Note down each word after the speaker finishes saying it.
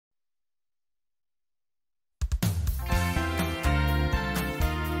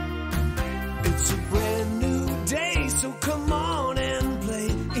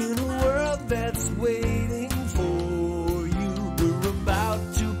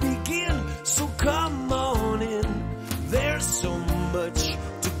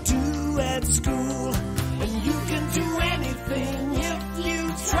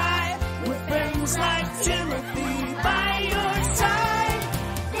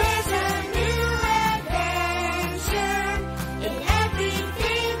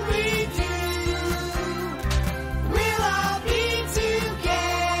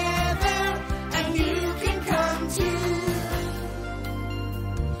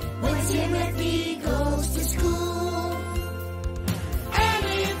Timothy goes to school.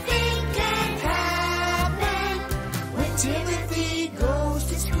 Anything can happen when Timothy goes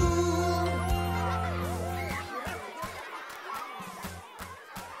to school.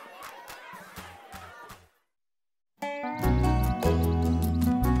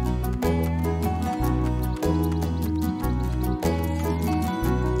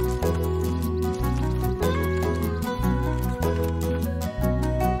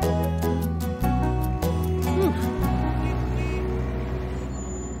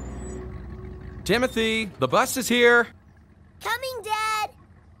 Timothy, the bus is here. Coming, Dad.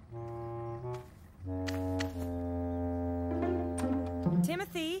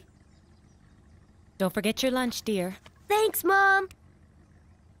 Timothy. Don't forget your lunch, dear. Thanks, Mom.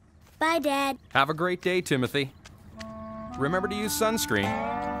 Bye, Dad. Have a great day, Timothy. Remember to use sunscreen.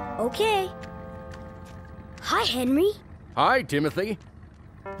 Okay. Hi, Henry. Hi, Timothy.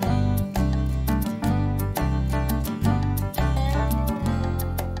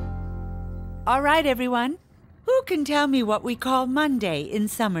 All right, everyone. Who can tell me what we call Monday in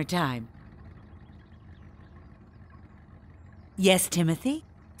summertime? Yes, Timothy?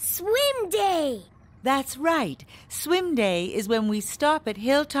 Swim day. That's right. Swim day is when we stop at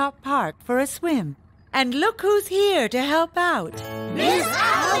Hilltop Park for a swim. And look who's here to help out. Miss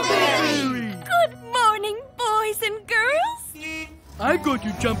Alberry. Good morning, boys and girls. I'm going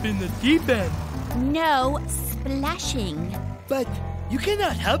to jump in the deep end. No splashing. But you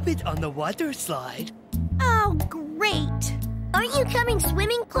cannot help it on the water slide. Oh, great. Aren't you coming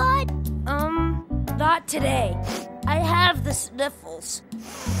swimming, Claude? Not today. I have the sniffles.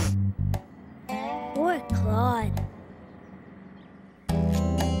 Poor Claude.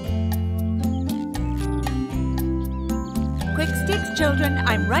 Quick sticks, children.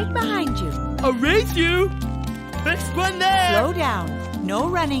 I'm right behind you. I'll race you. First one there. Slow down. No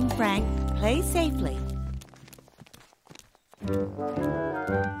running, Frank. Play safely.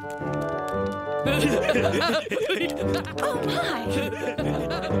 Oh, my.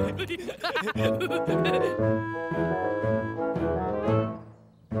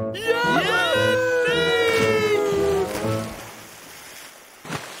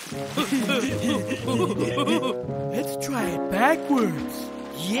 Let's try it backwards.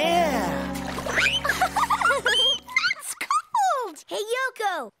 Yeah. It's cold. Hey,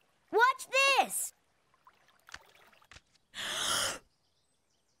 Yoko, watch this.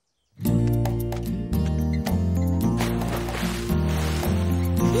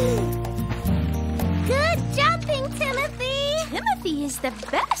 Good jumping, Timothy. Timothy is the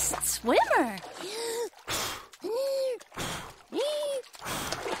best swimmer.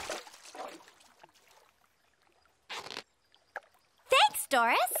 Thanks,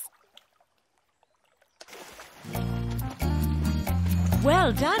 Doris.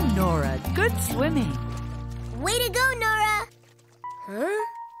 Well done, Nora. Good swimming. Way to go, Nora. Huh?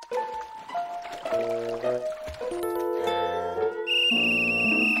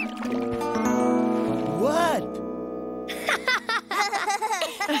 What?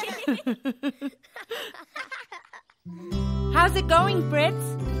 How's it going, Fritz?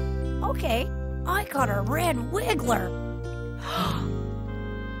 Okay, I got a red wiggler.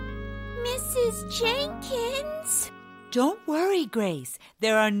 Mrs. Jenkins. Don't worry, Grace.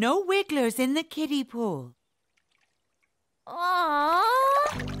 There are no wigglers in the kiddie pool. Aww.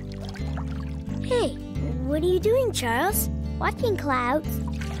 Hey, what are you doing, Charles? Watching clouds.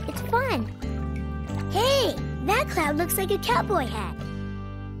 It's fun. Hey, that cloud looks like a cowboy hat.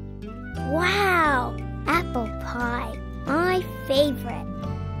 Wow, apple pie. My favorite.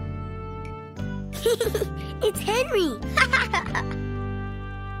 It's Henry.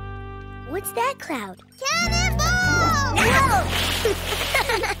 What's that cloud? Cannonball!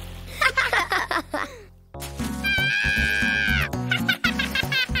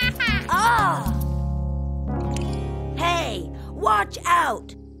 Ah! Hey, watch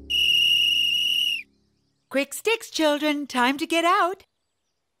out! Quick sticks, children. Time to get out.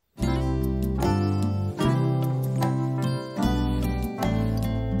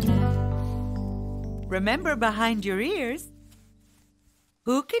 Remember behind your ears.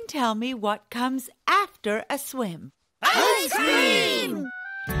 Who can tell me what comes after a swim? Ice cream!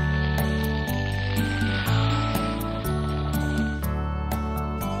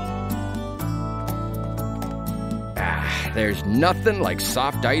 There's nothing like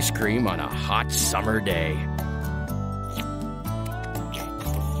soft ice cream on a hot summer day.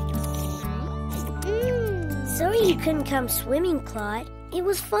 Sorry you couldn't come swimming, Claude. It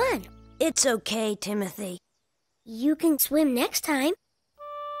was fun. It's okay, Timothy. You can swim next time.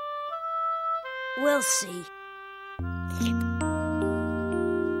 We'll see.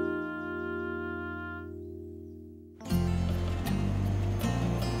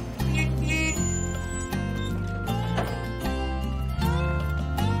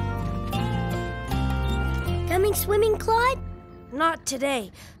 swimming, Claude? Not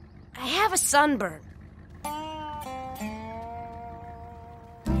today. I have a sunburn.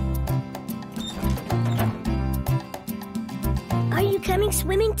 Are you coming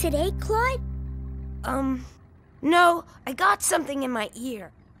swimming today, Claude? No, I got something in my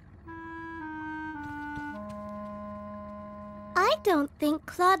ear. I don't think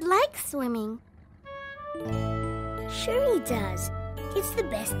Claude likes swimming. Sure he does. It's the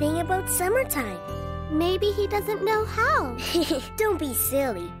best thing about summertime. Maybe he doesn't know how. Don't be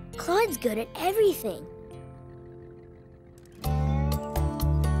silly. Claude's good at everything.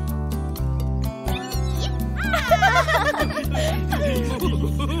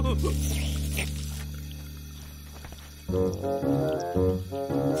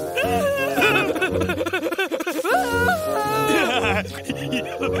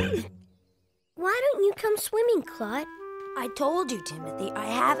 Why don't you come swimming, Claude? I told you, Timothy, I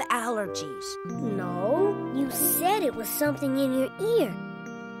have allergies. No, you said it was something in your ear.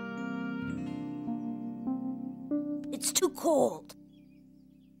 It's too cold.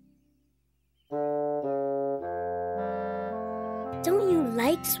 Don't you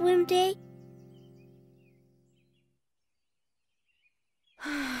like swim day?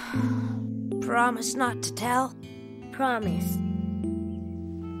 Promise not to tell. Promise.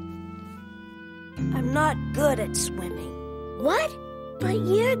 I'm not good at swimming. What? But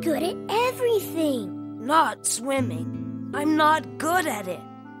you're good at everything. Not swimming. I'm not good at it.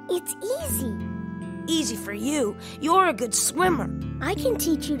 It's easy. Easy for you. You're a good swimmer. I can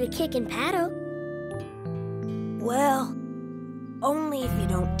teach you to kick and paddle. Well, only if you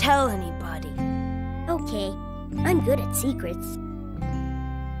don't tell anybody. Okay, I'm good at secrets.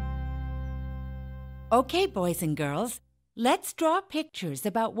 Okay, boys and girls, let's draw pictures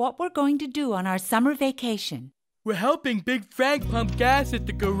about what we're going to do on our summer vacation. We're helping Big Frank pump gas at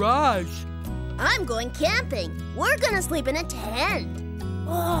the garage. I'm going camping. We're gonna sleep in a tent.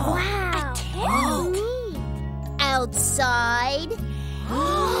 Oh, wow. A tent? Outside.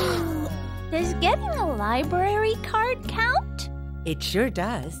 Does getting a library card count? It sure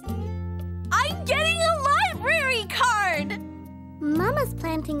does. I'm getting a library card! Mama's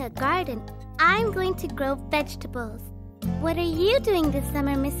planting a garden. I'm going to grow vegetables. What are you doing this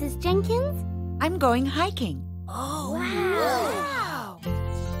summer, Mrs. Jenkins? I'm going hiking. Oh, Wow.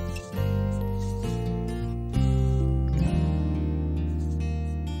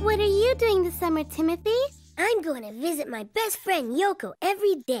 What are you doing this summer, Timothy? I'm going to visit my best friend Yoko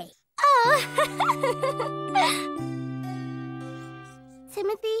every day. Oh!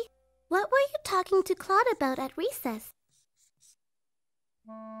 Timothy, what were you talking to Claude about at recess?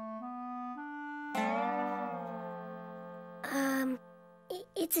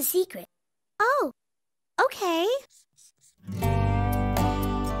 It's a secret. Oh, okay.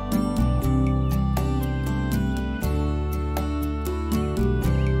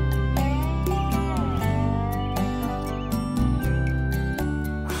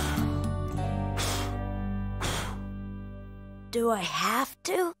 do I have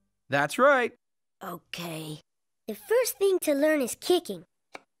to? That's right. Okay. The first thing to learn is kicking.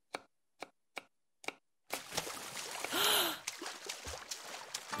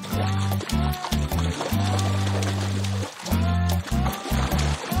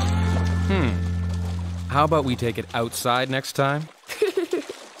 How about we take it outside next time?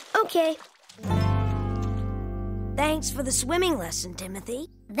 Okay, Thanks for the swimming lesson, Timothy.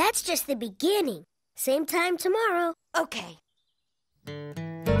 that's just the beginning. Same time tomorrow. Okay.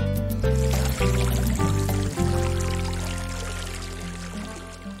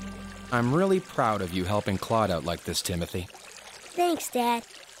 I'm really proud of you helping Claude out like this, Timothy. Thanks, Dad.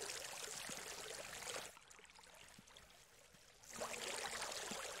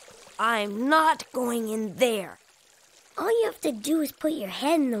 I'm not going in there. All you have to do is put your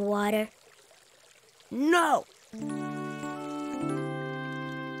head in the water. No.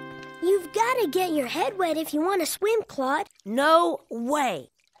 You've got to get your head wet if you want to swim, Claude. No way.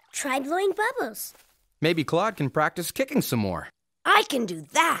 Try blowing bubbles. Maybe Claude can practice kicking some more. I can do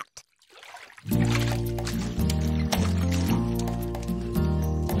that.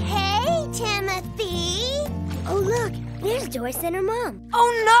 Hey, Timothy! Oh, look, there's Doris and her mom. Oh,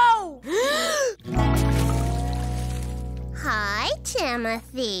 no! Hi,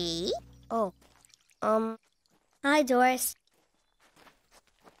 Timothy. Oh, hi, Doris.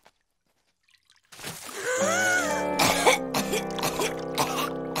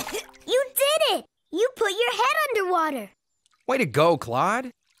 You did it! You put your head underwater. Way to go,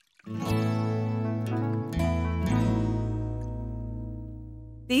 Claude.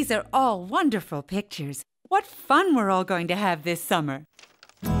 These are all wonderful pictures. What fun we're all going to have this summer.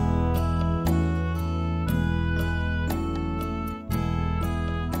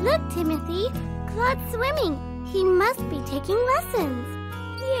 Look, Timothy. Claude's swimming. He must be taking lessons.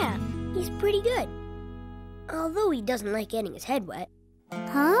 Yeah, he's pretty good. Although he doesn't like getting his head wet.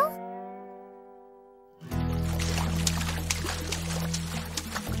 Huh?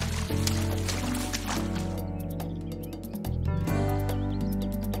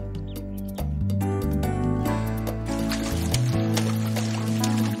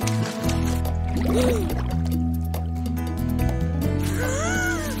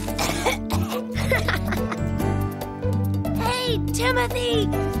 Hey, Timothy!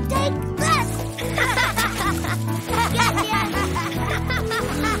 Take this!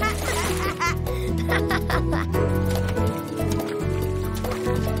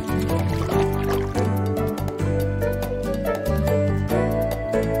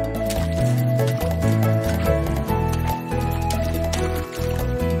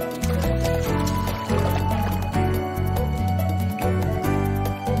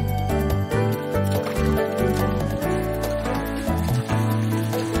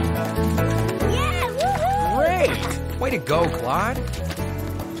 Way to go, Claude.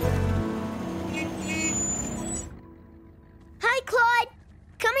 Hi, Claude!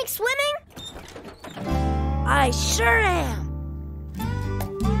 Coming swimming? I sure am.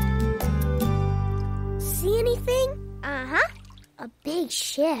 See anything? Uh-huh. A big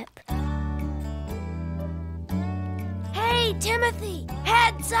ship. Hey, Timothy,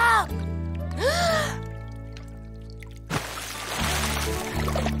 heads up!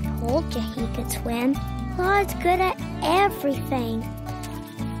 Told you he could swim. Claude's good at everything.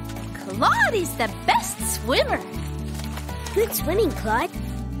 Claude is the best swimmer. Good swimming, Claude.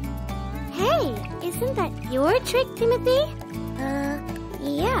 Hey, isn't that your trick, Timothy?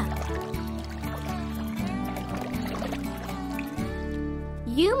 Yeah.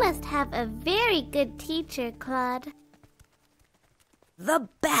 You must have a very good teacher, Claude. The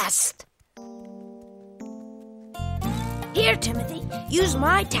best. Here, Timothy, use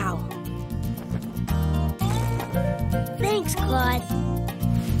my towel. Thanks, Claude.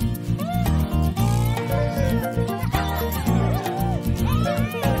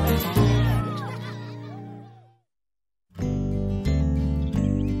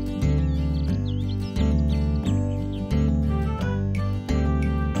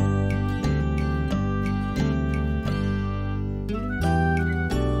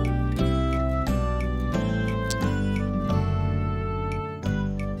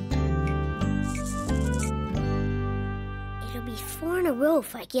 It'll be 4 in a row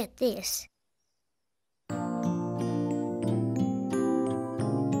if I get this.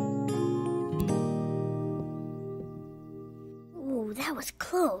 Ooh, that was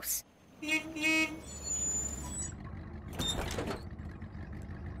close.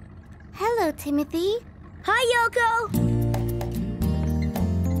 Hello, Timothy. Hi, Yoko!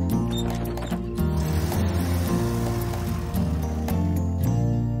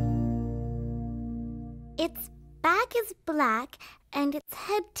 Its back is black and its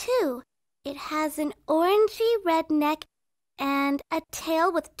head too. It has an orangey red neck and a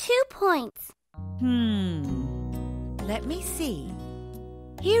tail with 2 points. Let me see.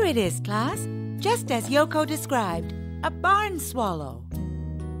 Here it is, class. Just as Yoko described, a barn swallow.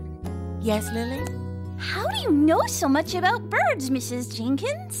 Yes, Lily? How do you know so much about birds, Mrs.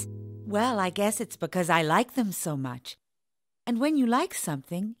 Jenkins? Well, I guess it's because I like them so much. And when you like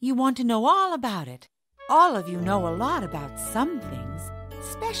something, you want to know all about it. All of you know a lot about some things,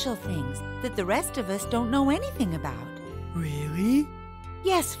 special things that the rest of us don't know anything about. Really?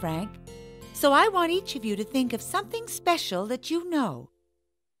 Yes, Frank. So I want each of you to think of something special that you know.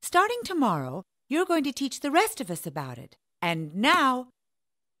 Starting tomorrow, you're going to teach the rest of us about it. And now,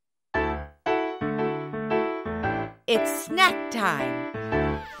 it's snack time.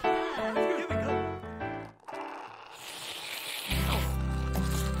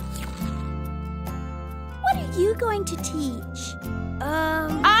 What are you going to teach?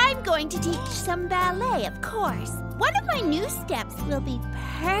 I'm going to teach some ballet, of course. One of my new steps will be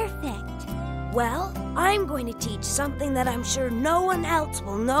perfect. Well, I'm going to teach something that I'm sure no one else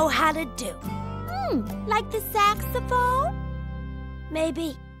will know how to do. Like the saxophone?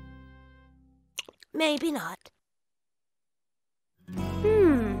 Maybe. Maybe not.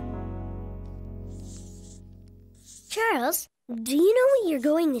 Charles, do you know what you're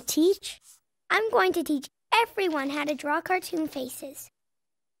going to teach? I'm going to teach everyone how to draw cartoon faces.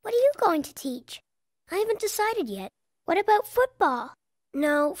 What are you going to teach? I haven't decided yet. What about football?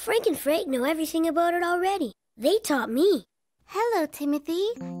 No, Frank and Frank know everything about it already. They taught me. Hello, Timothy.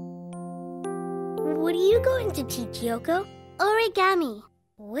 What are you going to teach, Yoko? Origami.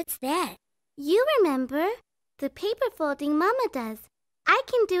 What's that? You remember? The paper folding Mama does. I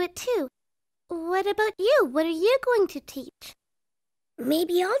can do it too. What about you? What are you going to teach?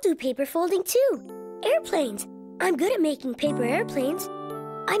 Maybe I'll do paper folding too. Airplanes. I'm good at making paper airplanes.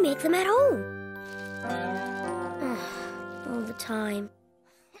 I make them at home. All the time.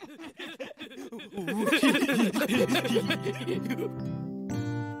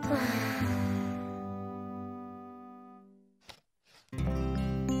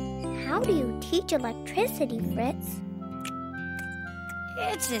 How do you teach electricity, Fritz?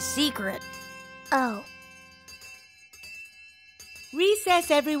 It's a secret. Oh.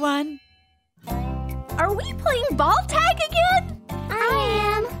 Recess, everyone. Are we playing ball tag again?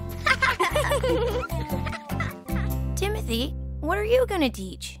 I am. Timothy, what are you going to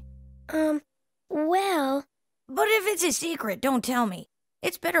teach? Well... But if it's a secret, don't tell me.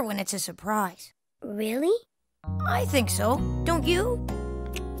 It's better when it's a surprise. Really? I think so. Don't you?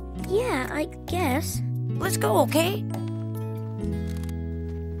 Yeah, I guess. Let's go, okay?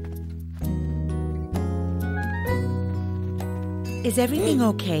 Is everything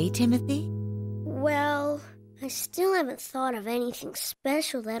okay, Timothy? Well, I still haven't thought of anything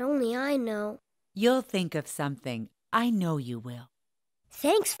special that only I know. You'll think of something. I know you will.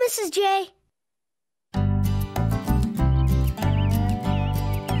 Thanks, Mrs. J.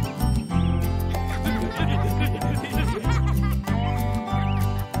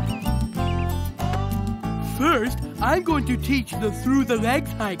 First, I'm going to teach the through the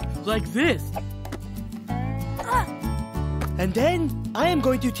legs hike like this. And then I am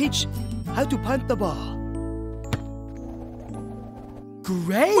going to teach how to punt the ball.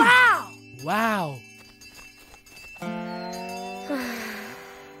 Great! Wow! Wow!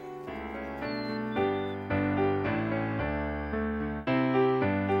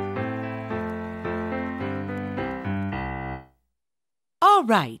 All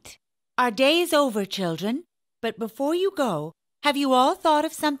right. Our day is over, children. But before you go, have you all thought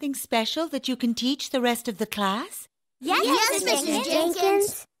of something special that you can teach the rest of the class? Yes, Mrs.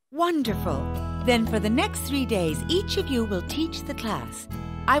 Jenkins. Wonderful. Then for the next 3 days, each of you will teach the class.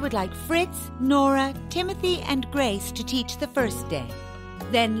 I would like Fritz, Nora, Timothy, and Grace to teach the first day.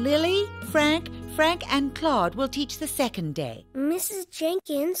 Then Lily, Frank, and Claude will teach the second day. Mrs.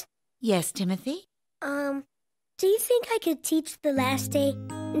 Jenkins? Yes, Timothy? Do you think I could teach the last day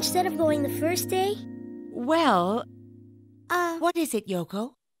instead of going the first day? Well, what is it,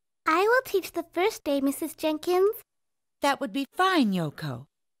 Yoko? I will teach the first day, Mrs. Jenkins. That would be fine, Yoko.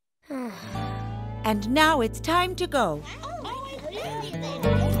 And now it's time to go.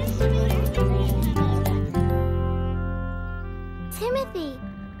 Timothy,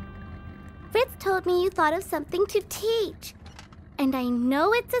 Fritz told me you thought of something to teach. And I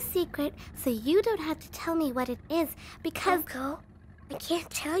know it's a secret, so you don't have to tell me what it is because... Coco, I can't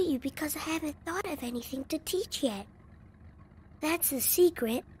tell you because I haven't thought of anything to teach yet. That's a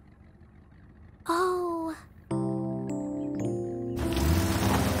secret. Oh...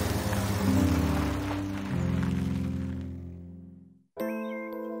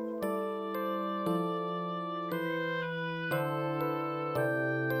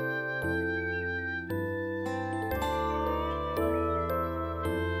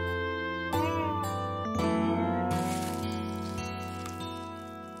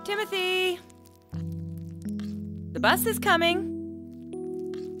 Timothy! The bus is coming.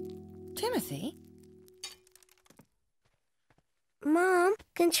 Timothy? Mom,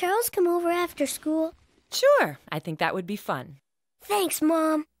 can Charles come over after school? Sure, I think that would be fun. Thanks,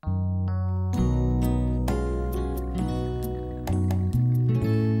 Mom.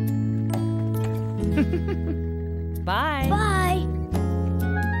 Bye. Bye.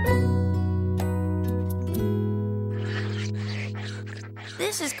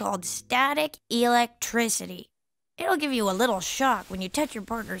 This is called static electricity. It'll give you a little shock when you touch your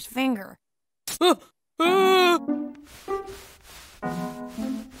partner's finger. Wow!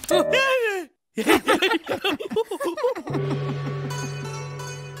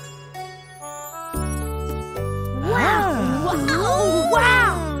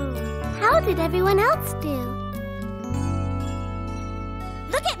 How did everyone else do?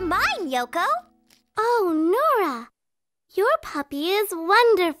 Look at mine, Yoko. Oh, Nora, your puppy is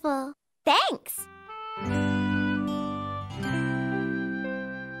wonderful. Thanks.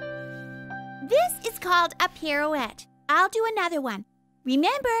 This is called a pirouette. I'll do another one.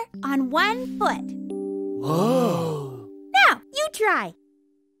 Remember, on one foot. Whoa! Now, you try.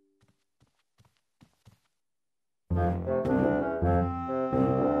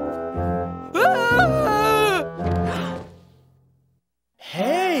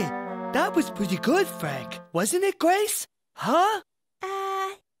 Hey, that was pretty good, Frank. Wasn't it, Grace? Huh?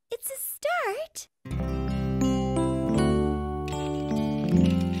 It's a start.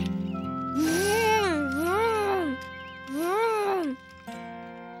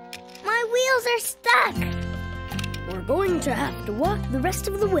 are stuck. We're going to have to walk the rest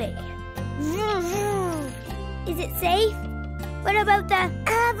of the way. Is it safe? What about the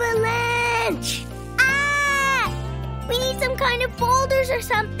avalanche? Ah! We need some kind of boulders or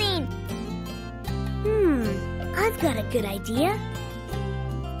something. I've got a good idea.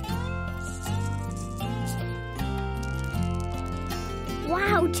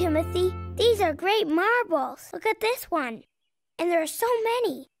 Wow, Timothy, these are great marbles. Look at this one. And there are so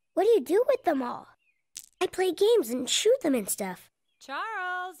many. What do you do with them all? I play games and shoot them and stuff.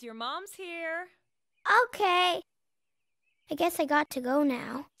 Charles, your mom's here. Okay. I guess I got to go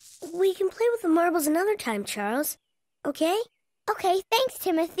now. We can play with the marbles another time, Charles. Okay? Okay, thanks,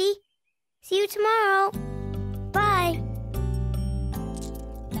 Timothy. See you tomorrow. Bye.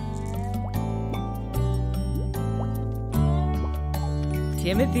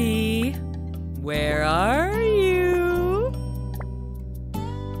 Timothy, where are you?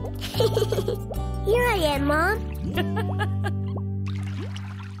 Here I am, Mom.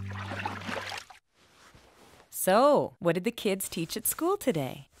 So, what did the kids teach at school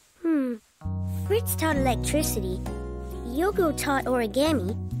today? Fritz taught electricity, Yogo taught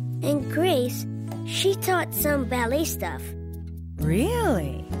origami, and Grace, she taught some ballet stuff.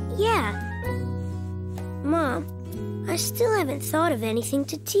 Really? Yeah. Mom, I still haven't thought of anything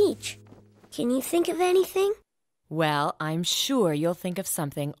to teach. Can you think of anything? Well, I'm sure you'll think of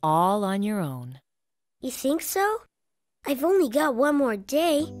something all on your own. You think so? I've only got one more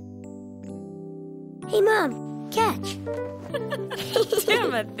day. Hey, Mom, catch.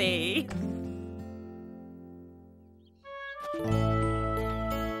 Timothy!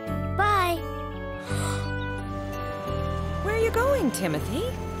 Bye. Where are you going, Timothy?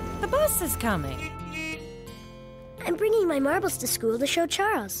 The bus is coming. I'm bringing my marbles to school to show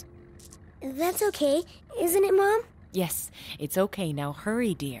Charles. That's okay, isn't it, Mom? Yes, it's okay. Now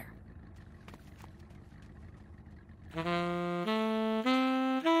hurry, dear.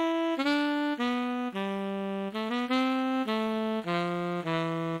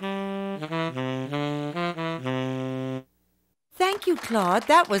 Thank you, Claude.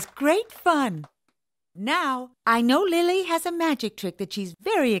 That was great fun. Now, I know Lily has a magic trick that she's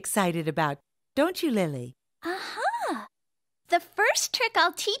very excited about. Don't you, Lily? Aha! The first trick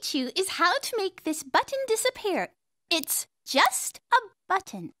I'll teach you is how to make this button disappear. It's just a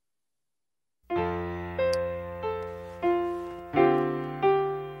button.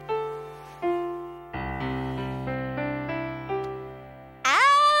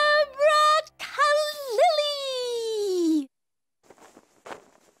 Abracalili!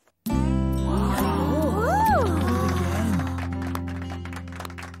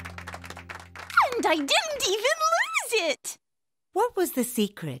 And I didn't even lose it! What was the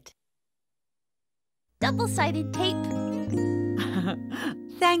secret? Double-sided tape.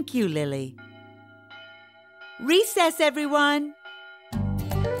 Thank you, Lily. Recess, everyone.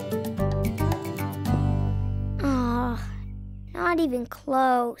 Oh, not even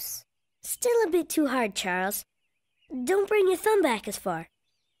close. Still a bit too hard, Charles. Don't bring your thumb back as far.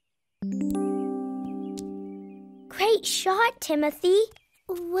 Great shot, Timothy.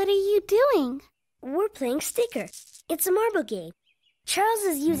 What are you doing? We're playing sticker. It's a marble game. Charles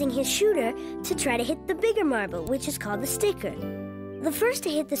is using his shooter to try to hit the bigger marble, which is called the sticker. The first to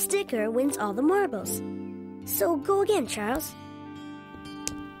hit the sticker wins all the marbles. So go again, Charles.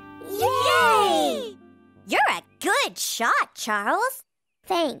 Yay! You're a good shot, Charles.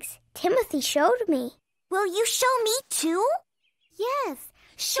 Thanks. Timothy showed me. Will you show me too? Yes.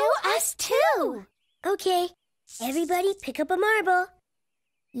 Show us too. Okay. Everybody pick up a marble.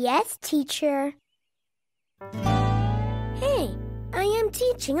 Yes, teacher. Hey, I am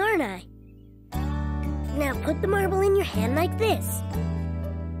teaching, aren't I? Now put the marble in your hand like this.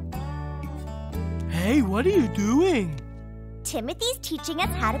 Hey, what are you doing? Timothy's teaching us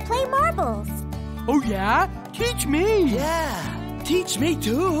how to play marbles. Oh, yeah? Teach me. Yeah, teach me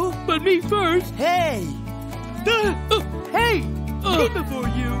too. But me first. Hey, Hey! Me before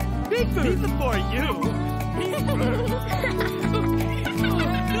you. Me first. me before you. Me first.